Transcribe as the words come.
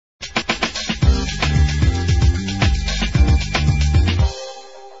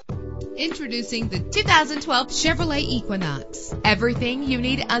Introducing the 2012 Chevrolet Equinox. Everything you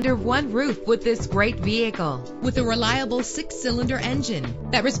need under one roof with this great vehicle. With a reliable 6-cylinder engine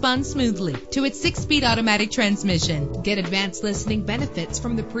that responds smoothly to its 6-speed automatic transmission. Get advanced listening benefits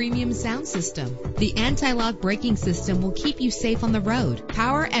from the premium sound system. The anti-lock braking system will keep you safe on the road.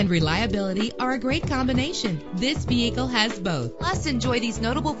 Power and reliability are a great combination. This vehicle has both. Plus, enjoy these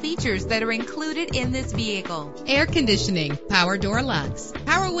notable features that are included in this vehicle: air conditioning, power door locks,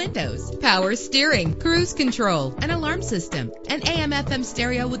 power windows, power steering, cruise control, an alarm system, an AM/FM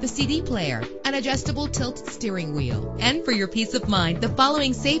stereo with a CD player, an adjustable tilt steering wheel. And for your peace of mind, the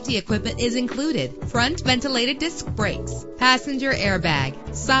following safety equipment is included: front ventilated disc brakes, passenger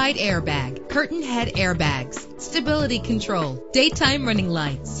airbag, side airbag, curtain head airbags, stability control, daytime running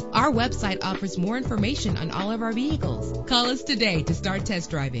lights. Our website offers more information on all of our vehicles. Call us today to start test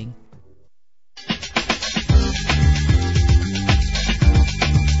driving.